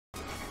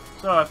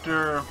So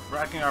after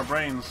racking our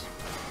brains,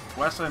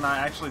 Wesley and I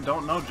actually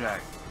don't know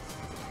Jack.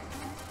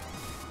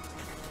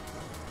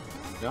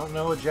 Don't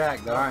know a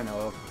Jack that I know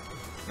of.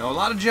 Know a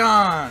lot of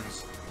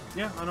Johns.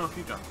 Yeah, I know a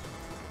few Johns.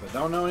 But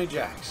don't know any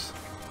Jacks.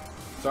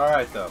 It's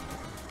alright though.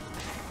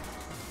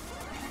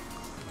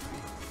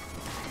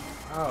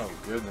 Oh,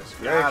 goodness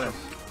gracious. Got him.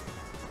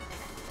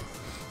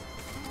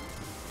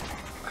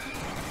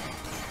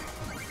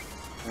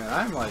 Man,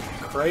 I'm like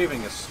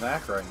craving a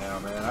snack right now,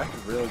 man. I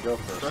could really go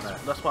for a snack.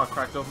 That's why I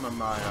cracked open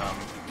my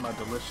my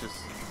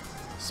delicious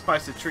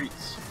spicy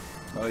treats.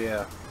 Oh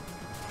yeah.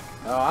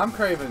 Oh, I'm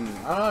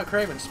not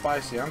craving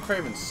spicy. I'm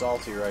craving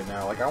salty right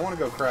now. Like I want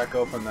to go crack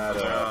open that.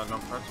 No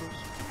pretzels.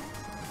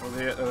 Are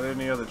there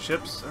any other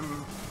chips?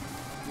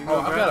 I've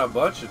got a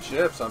bunch of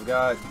chips. I've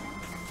got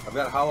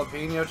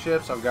jalapeno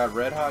chips. I've got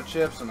red hot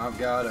chips, and I've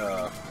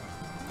got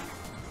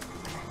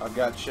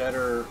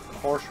cheddar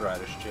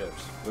horseradish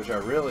chips, which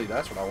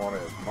that's what I want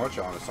to munch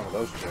on is some of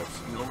those chips.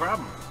 Go grab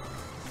them.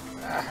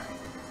 I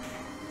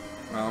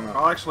don't know.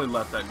 I'll actually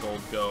let that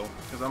gold go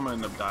because I'm gonna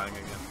end up dying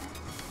again.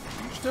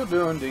 You're still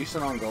doing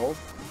decent on gold.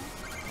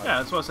 Yeah,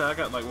 that's what I said. I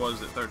got like, what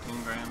is it,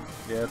 13 grand?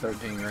 Yeah,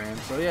 13 grand.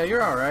 So yeah,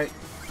 you're all right.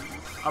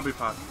 I'll be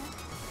fine.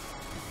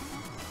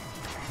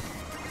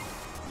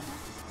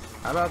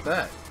 How about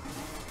that?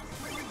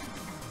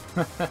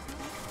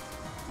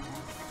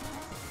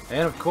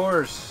 And of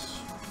course,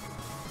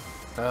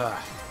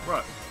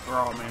 Right.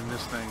 Oh man,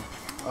 this thing.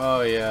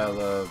 oh yeah,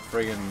 the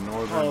friggin'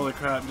 northern. Holy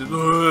crap, dude.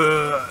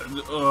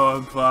 Oh,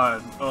 I'm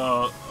fine.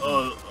 Oh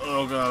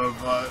god, I'm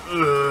fine.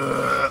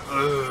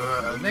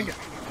 I think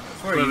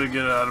that's where Let me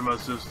get it out of my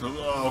system.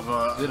 Oh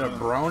god. did a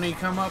brony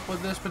come up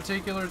with this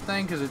particular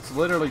thing? Because it's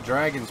literally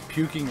dragons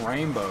puking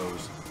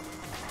rainbows.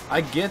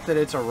 I get that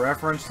it's a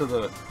reference to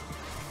the,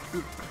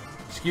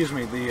 excuse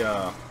me,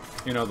 the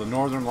the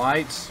northern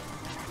lights.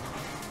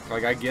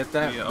 Like I get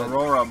that. The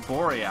Aurora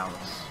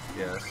Borealis.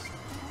 Yes.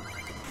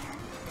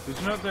 Did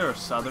you know there are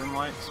southern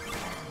lights?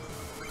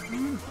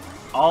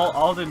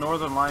 All the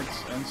northern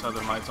lights and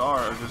southern lights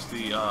are just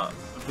the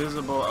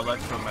visible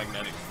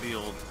electromagnetic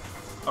field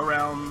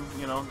around,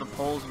 the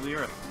poles of the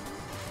Earth.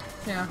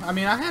 Yeah, I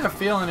mean, I had a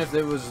feeling if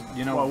it was,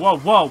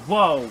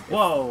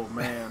 Whoa,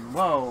 man,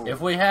 whoa.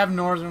 if we have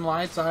northern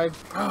lights, I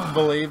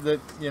believe that,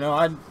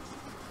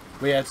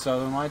 we had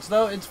southern lights.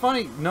 Though, it's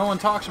funny, no one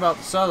talks about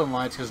the southern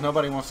lights because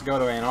nobody wants to go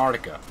to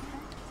Antarctica.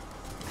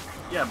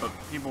 Yeah, but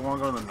people want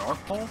to go to the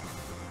North Pole?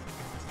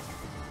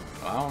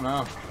 I don't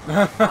know.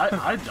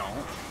 I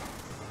don't.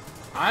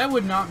 I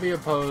would not be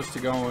opposed to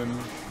going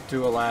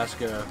to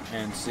Alaska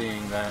and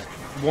seeing that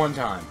one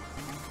time.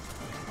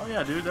 Oh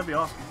yeah, dude, that'd be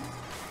awesome.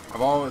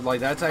 I've always, like,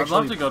 that's actually...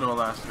 I'd love to go to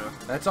Alaska.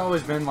 That's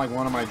always been, like,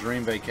 one of my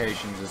dream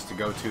vacations is to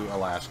go to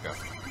Alaska.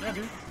 Yeah,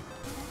 dude.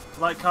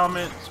 Like,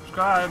 comment,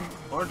 subscribe,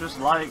 or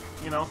just like,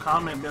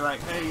 comment, be like,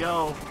 hey,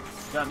 yo,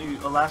 got any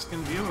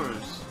Alaskan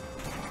viewers?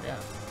 Yeah.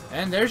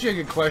 And there's your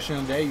good question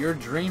of the day, your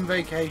dream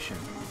vacation.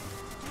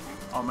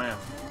 Oh, man.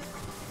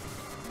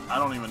 I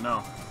don't even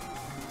know.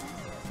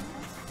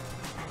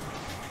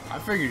 I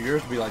figured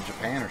yours would be like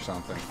Japan or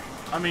something.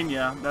 I mean,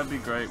 yeah, that'd be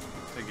great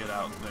to get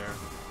out there.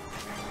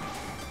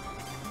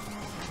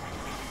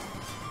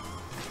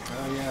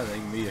 Oh yeah, they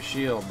can be a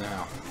shield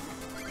now.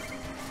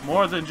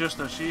 More than just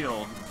a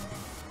shield.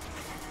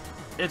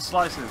 It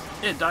slices.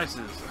 It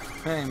dices.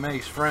 Hey,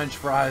 makes French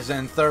fries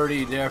in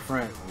 30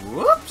 different.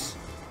 Whoops!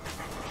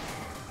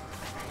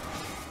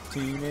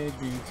 Teenage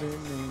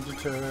Mutant Ninja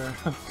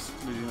Turtles.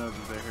 Did you know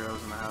that they're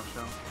heroes in the house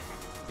show?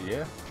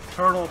 Yeah.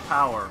 Turtle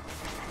power.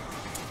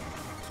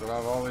 That's what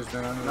I've always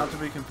been under. Not to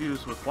be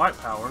confused with white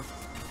power,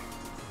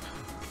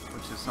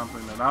 which is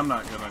something that I'm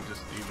not gonna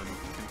just even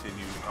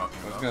continue talking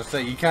about. I was gonna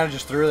say, you kind of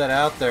just threw that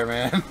out there,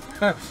 man.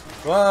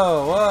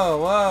 Whoa, whoa,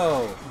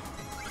 whoa!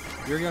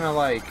 You're gonna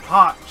like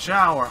hot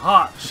shower,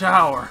 hot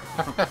shower.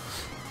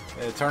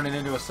 turn it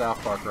into a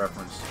South Park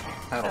reference.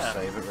 That'll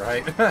save it,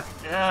 right?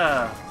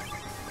 Yeah.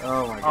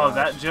 Oh my god. Oh,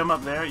 that gym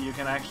up there, you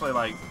can actually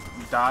like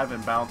dive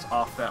and bounce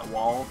off that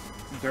wall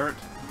dirt,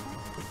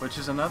 which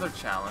is another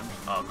challenge.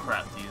 Oh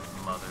crap, these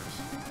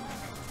mothers.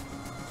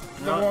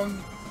 No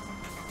one.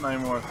 Not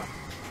even worth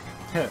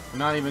it.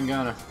 Not even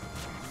gonna.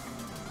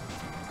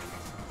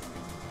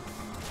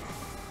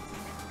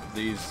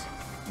 These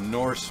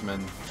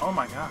Norsemen. Oh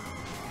my god.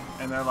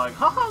 And they're like,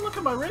 haha, look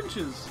at my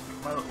wrenches.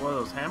 What are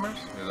those, hammers?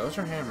 Yeah, those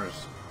are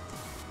hammers.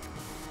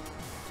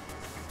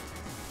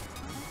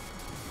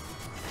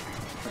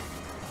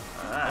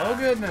 Oh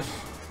goodness.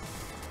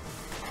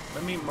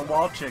 Let me eat my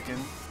wall chicken.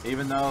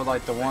 Even though,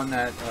 like, the one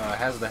that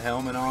has the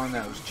helmet on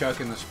that was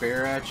chucking the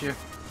spear at you,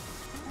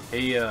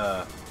 he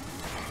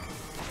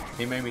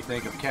made me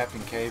think of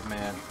Captain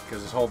Caveman,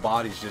 because his whole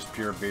body's just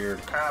pure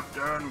beard.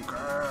 Captain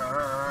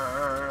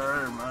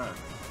Caveman.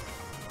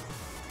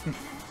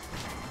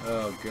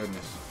 Oh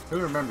goodness. Who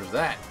remembers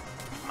that?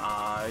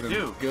 I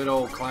do. Good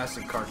old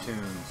classic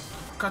cartoons.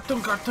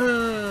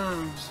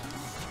 Cartoons!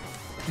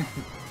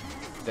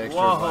 Dexter's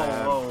Whoa,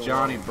 Lab, whoa,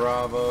 Johnny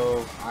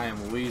Bravo, I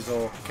Am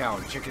Weasel, Cow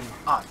and Chicken.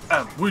 I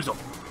am Weasel.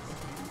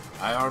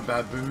 I are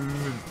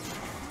Baboon.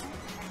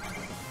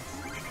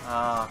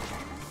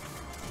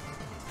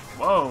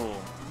 Whoa.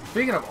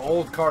 Speaking of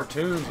old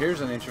cartoons,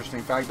 here's an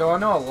interesting fact. Though I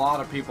know a lot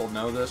of people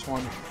know this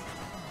one.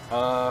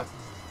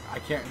 I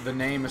can't. The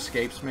name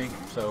escapes me,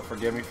 so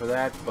forgive me for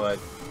that. But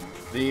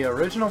the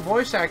original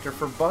voice actor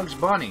for Bugs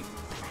Bunny,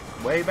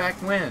 way back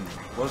when,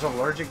 was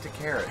allergic to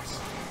carrots.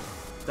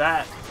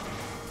 That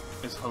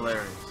is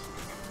hilarious.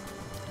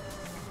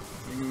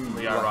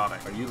 Really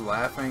ironic. Are you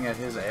laughing at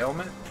his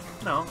ailment?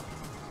 No,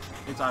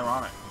 it's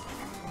ironic.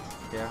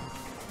 Yeah.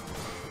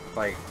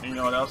 Like, You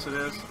know what else it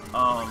is?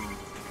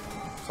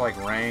 it's like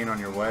rain on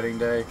your wedding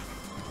day.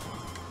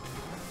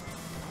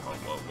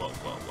 Whoa.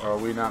 Or are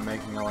we not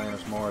making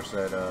Alanis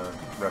Morissette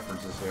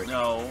references here?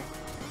 No,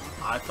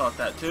 I thought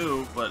that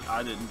too, but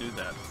I didn't do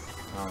that.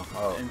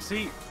 Oh. And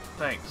see,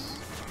 thanks.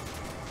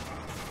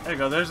 There you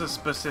go. There's a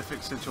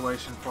specific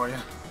situation for you.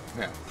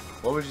 Yeah.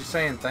 What was you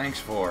saying thanks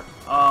for?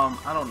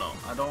 I don't know.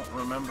 I don't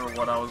remember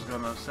what I was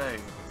gonna say.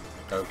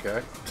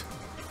 Okay.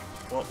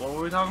 What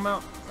were we talking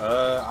about?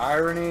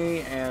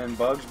 Irony and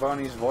Bugs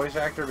Bunny's voice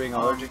actor being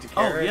allergic to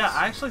carrots. Oh yeah,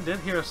 I actually did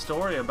hear a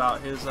story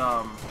about his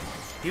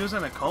he was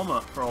in a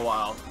coma for a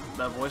while,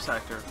 that voice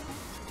actor,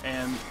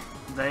 and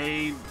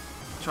they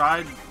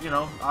tried, you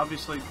know,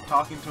 obviously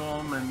talking to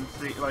him and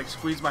like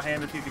squeeze my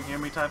hand if you can hear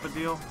me type of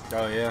deal.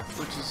 Oh yeah.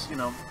 Which is, you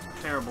know,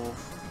 terrible.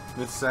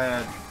 It's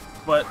sad.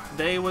 But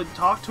they would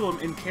talk to him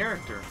in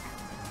character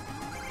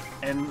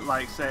and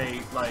like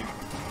say like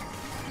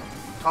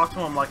talk to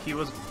him like he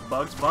was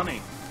Bugs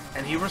Bunny,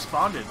 and he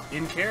responded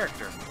in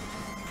character.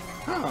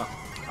 Huh.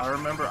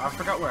 I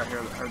forgot where I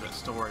heard that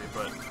story,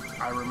 but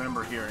I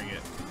remember hearing it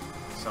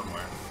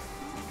somewhere.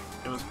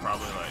 It was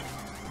probably like,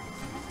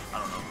 I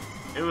don't know.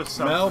 It was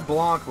something. Mel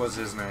Blanc was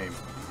his name.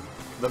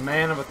 The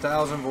man of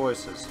 1,000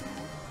 voices.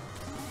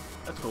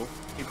 That's cool.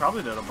 He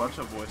probably did a bunch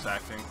of voice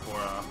acting for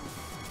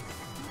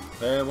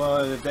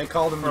Well, they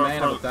called him the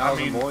man of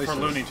 1,000 voices. for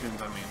Looney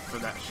Tunes, I mean, for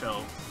that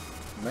show.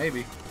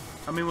 Maybe.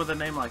 I mean, with a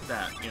name like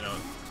that, you know,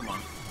 come on.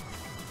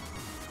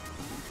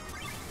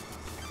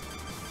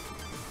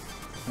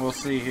 We'll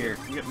see here.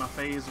 You get my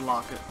phase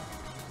locket.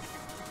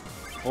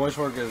 Voice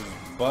work is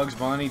Bugs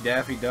Bunny,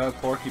 Daffy Duck,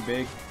 Porky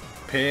Pig,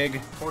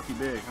 Porky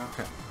Big,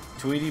 huh?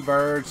 Tweety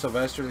Bird,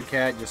 Sylvester the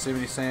Cat,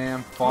 Yosemite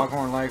Sam,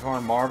 Foghorn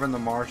Leghorn, Marvin the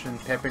Martian,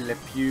 Pepe Le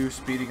Pew,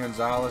 Speedy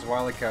Gonzales,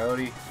 Wile E.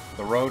 Coyote,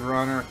 the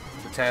Roadrunner,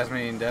 the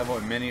Tasmanian Devil,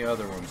 and many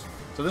other ones.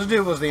 So this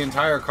dude was the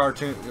entire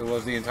cartoon. It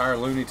was the entire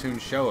Looney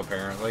Tunes show,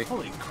 apparently.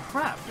 Holy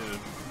crap, dude!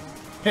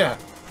 Yeah.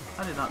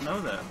 I did not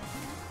know that.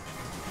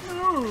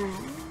 No.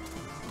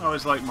 I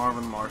always liked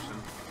Marvin the Martian.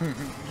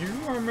 You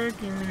are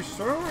making me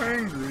so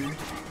angry.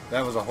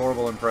 That was a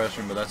horrible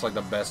impression, but that's like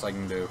the best I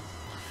can do.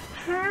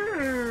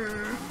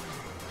 Yeah,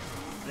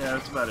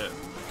 that's about it.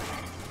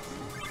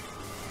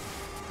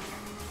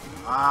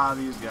 Ah,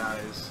 these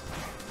guys.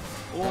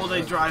 Oh,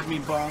 they drive me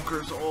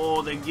bonkers.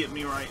 Oh, they get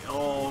me right.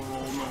 Oh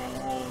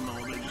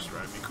no, they just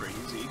drive me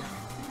crazy.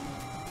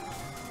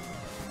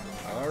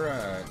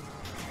 Alright.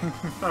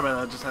 Sorry about that,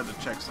 I just had to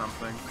check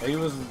something.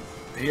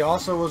 He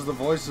also was the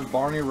voice of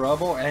Barney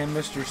Rubble and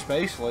Mr.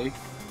 Spacely.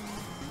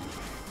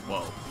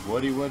 Whoa.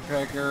 Woody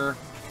Woodpecker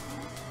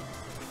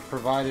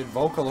provided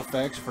vocal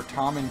effects for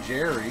Tom and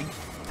Jerry.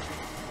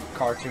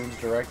 Cartoons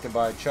directed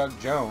by Chuck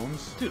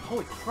Jones. Dude,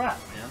 holy crap,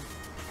 man.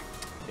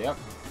 Yep.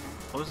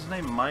 What was his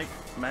name? Matt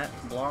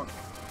Blanc?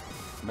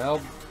 Mel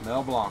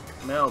Blanc.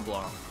 Mel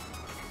Blanc.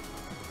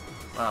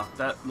 Wow,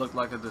 that looked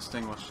like a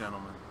distinguished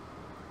gentleman.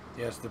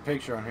 Yes, the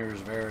picture on here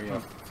is very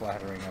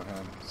flattering of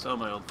him. So,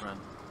 my old friend,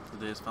 the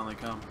day has finally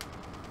come.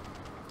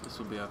 This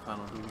will be our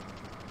final duel.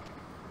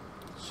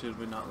 Should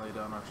we not lay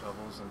down our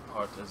shovels and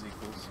part as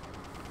equals?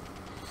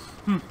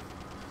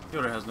 The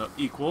order has no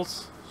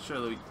equals.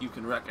 Surely you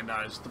can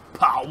recognize the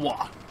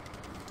power.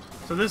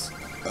 So this,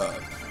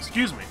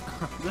 excuse me,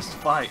 this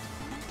fight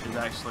is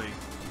actually,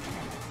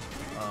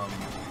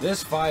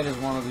 This fight is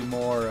one of the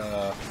more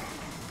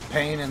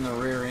pain in the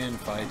rear end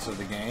fights of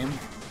the game.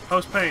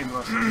 post-pain,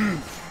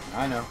 listen.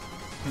 I know.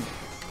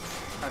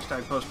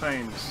 Hashtag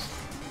post-pain.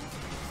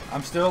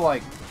 I'm still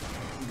like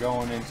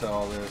going into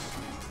all this.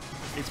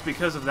 It's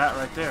because of that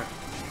right there.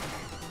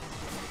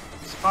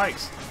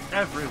 Spikes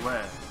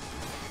everywhere.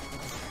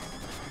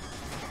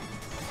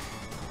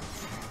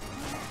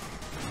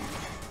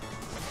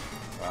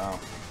 Wow.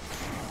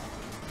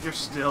 You're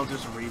still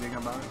just reading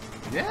about it?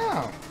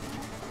 Yeah.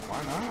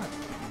 Why not?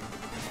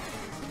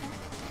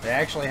 They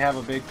actually have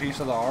a big piece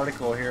of the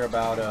article here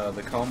about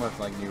the coma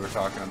thing you were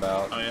talking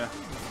about. Oh, yeah?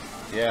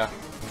 Yeah.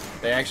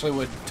 They actually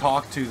would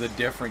talk to the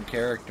different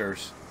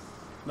characters.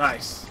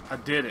 Nice. I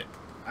did it.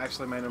 I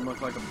actually made him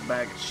look like a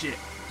bag of shit.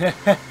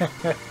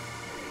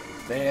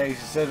 They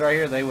said right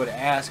here they would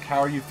ask, "How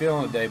are you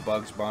feeling today,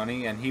 Bugs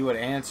Bunny?" And he would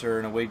answer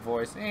in a weak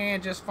voice,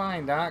 "Just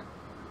fine, Doc."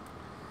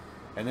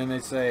 And then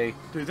they'd say,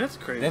 Dude, that's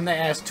crazy. then they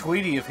asked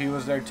Tweety if he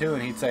was there too,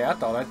 and he'd say, I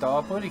thought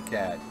a putty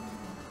cat.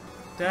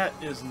 That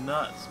is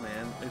nuts,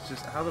 man. It's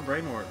just how the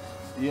brain works.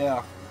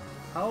 Yeah.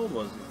 How old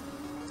was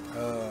he?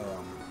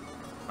 Oh,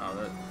 that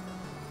was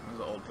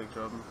an old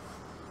picture of him.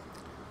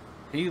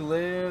 He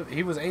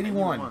was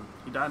 81.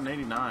 He died in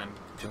 89.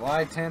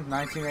 July 10th,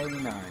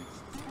 1989.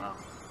 Wow.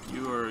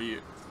 You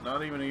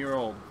not even a year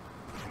old.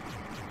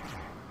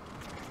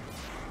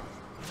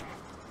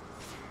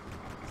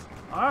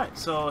 Alright,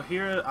 so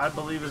here I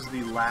believe is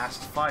the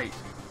last fight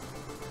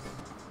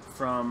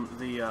from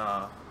the,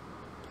 I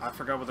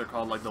forgot what they're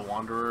called, like the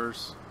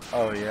Wanderers.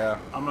 Oh, yeah.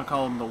 I'm gonna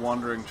call them the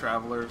Wandering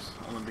Travelers,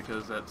 only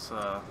because that's,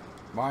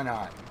 Why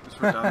not?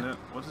 it's redundant.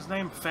 What's his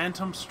name?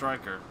 Phantom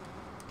Striker.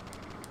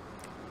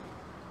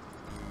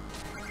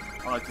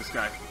 I like this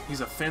guy.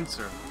 He's a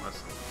fencer.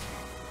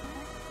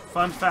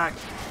 Fun fact,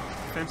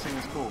 fencing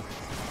is cool.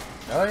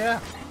 Oh, yeah.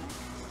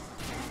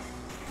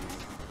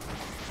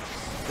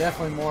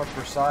 Definitely more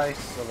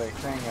precise of a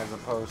thing as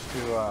opposed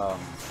to, oh,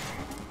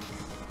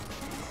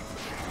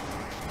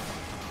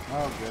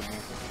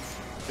 goodness.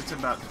 It's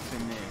about to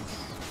finish.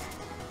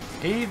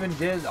 He even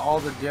did all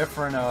the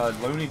different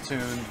Looney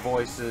Tune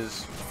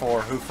voices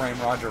for Who Framed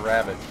Roger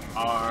Rabbit.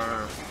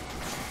 Are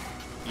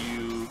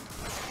you...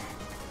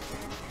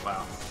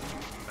 Wow.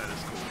 That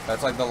is cool.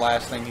 That's like the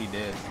last thing he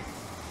did.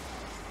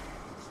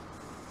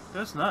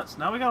 That's nuts.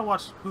 Now we gotta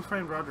watch Who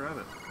Framed Roger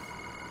Rabbit.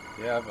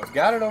 Yeah, I've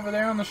got it over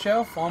there on the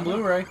shelf on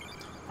Blu-ray.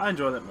 I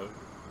enjoy that movie.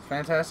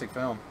 Fantastic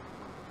film.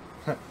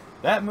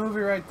 That movie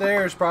right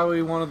there is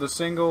probably one of the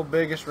single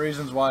biggest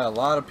reasons why a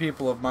lot of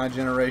people of my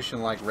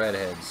generation like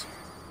redheads.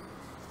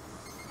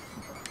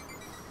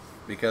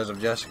 Because of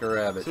Jessica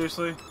Rabbit.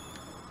 Seriously?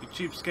 You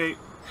cheapskate?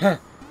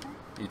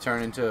 You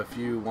turn into a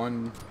few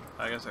one...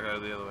 I guess I gotta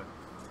go the other way.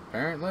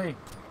 Apparently.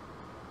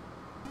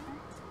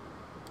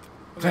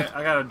 Okay,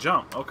 I gotta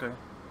jump. Okay.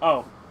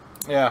 Oh.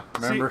 Yeah,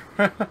 remember?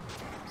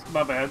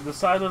 My bad. The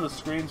side of the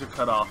screens are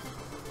cut off.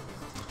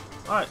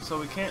 Alright, so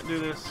we can't do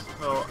this.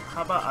 So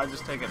how about I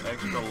just take an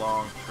extra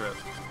long trip.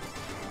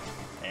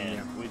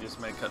 And we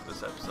just may cut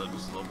this episode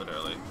just a little bit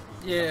early.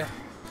 Yeah.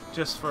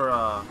 Just for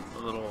a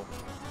little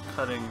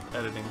cutting,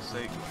 editing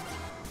sake.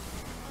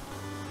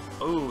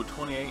 Oh,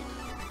 28.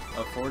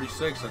 Of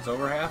 46, that's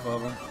over half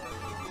of them.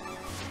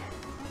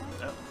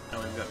 Yep.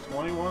 And we've got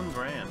 21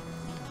 grand.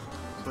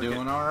 So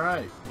Doing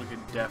alright. We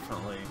could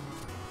definitely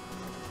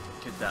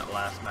get that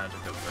last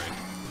magic upgrade.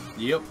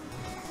 Yep.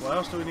 What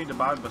else do we need to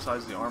buy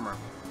besides the armor?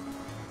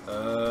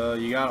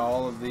 You got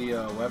all of the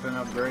weapon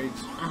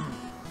upgrades?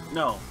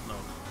 No.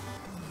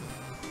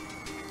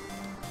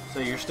 So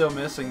you're still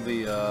missing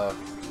the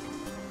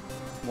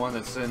one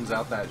that sends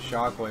out that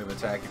shockwave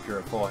attack if you're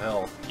at full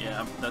health.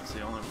 Yeah, that's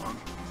the only one.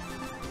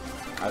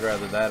 I'd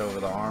rather that over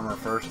the armor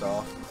first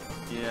off.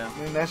 Yeah. I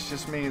mean, that's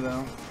just me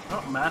though.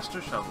 Oh,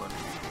 Master Shoveler.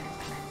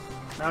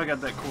 Now we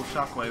got that cool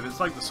shockwave. It's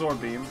like the sword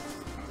beam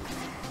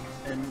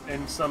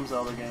in some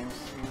Zelda games.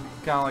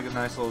 Kind of like a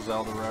nice little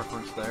Zelda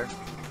reference there.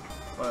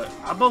 But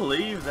I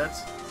believe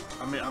that's.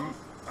 I mean,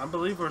 I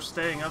believe we're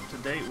staying up to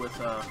date with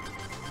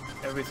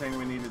everything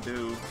we need to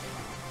do.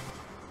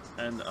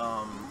 And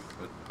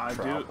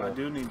I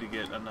do need to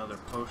get another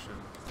potion.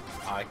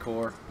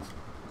 I-core.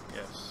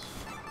 Yes.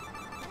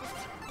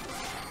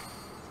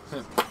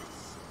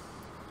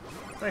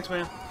 Thanks,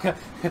 man.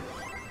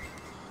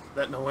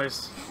 That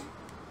noise.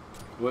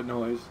 What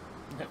noise?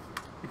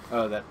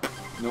 Oh, that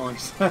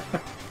noise.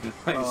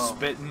 Like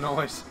spitting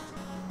noise.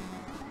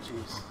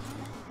 Jeez.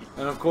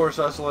 And of course,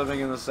 us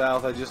living in the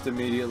South, I just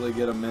immediately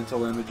get a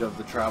mental image of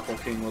the Tropical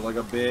King with like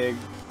a big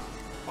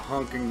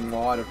hunking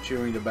wad of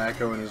chewing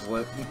tobacco in his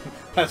lip.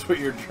 That's what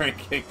you're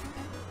drinking.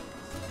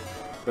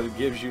 But it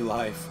gives you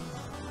life.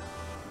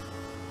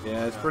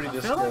 Yeah, it's pretty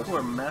disgusting. I feel like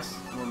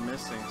we're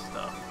missing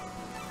stuff.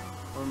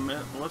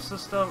 What's the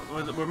stuff?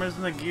 We're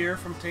missing the gear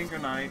from Tinker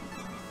Knight,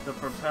 the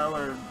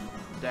propeller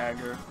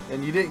dagger.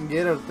 And you didn't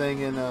get a thing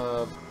in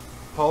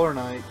Polar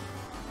Knight.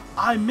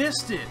 I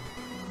missed it.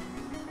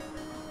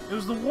 It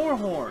was the war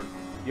horn.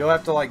 You'll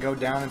have to like go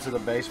down into the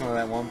basement of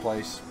that one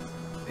place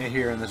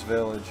here in this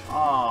village.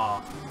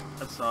 Aw,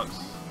 that sucks.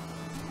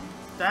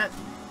 That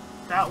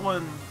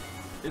one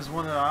is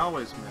one that I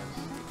always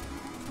miss.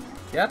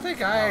 Yeah, I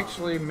think I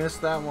actually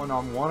missed that one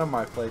on one of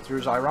my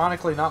playthroughs.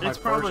 Ironically, not my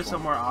first one. It's probably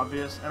somewhere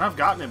obvious, and I've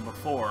gotten it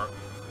before,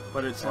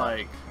 but it's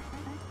like,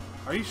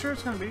 are you sure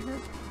it's going to be here?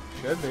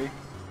 Should be.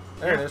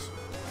 There it is.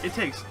 It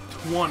takes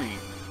 20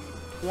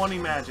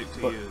 magic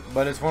to use.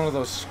 But it's one of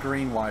those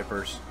screen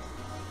wipers.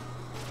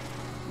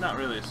 Not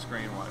really a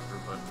screen wiper,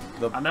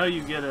 but I know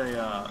you get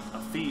a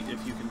feat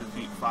if you can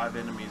defeat 5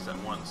 enemies at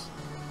once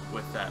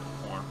with that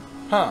horn.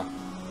 Huh.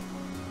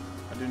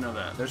 I do know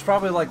that. There's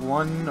probably like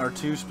 1 or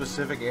 2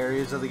 specific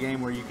areas of the game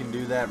where you can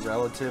do that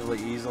relatively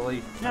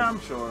easily. Yeah,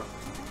 I'm sure.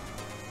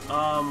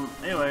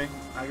 Anyway,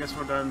 I guess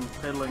we're done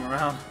piddling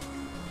around.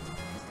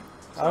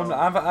 So,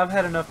 I've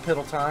had enough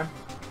piddle time.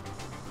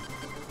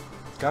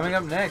 Coming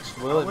up next,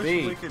 will it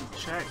be? I wish we could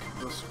check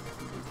the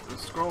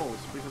scrolls,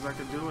 because I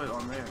could do it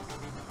on there.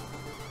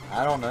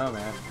 I don't know,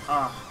 man.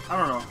 I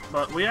don't know.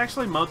 But we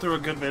actually mowed through a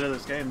good bit of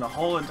this game, the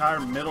whole entire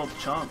middle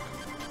chunk.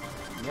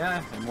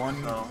 Yeah, in one...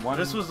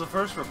 This was the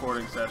first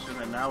recording session,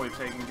 and now we've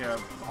taken care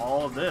of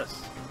all of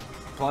this.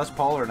 Plus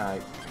Polar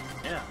Knight.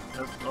 Yeah.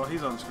 Oh,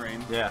 he's on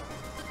screen. Yeah.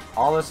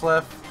 All that's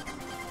left,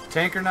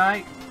 Tinker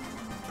Knight,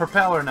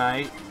 Propeller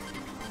Knight,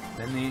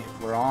 Then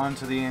we're on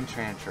to the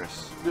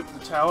Enchantress. The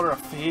Tower of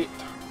Fate.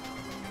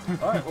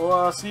 Alright,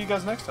 well, see you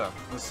guys next time.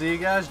 We'll see you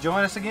guys.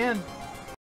 Join us again.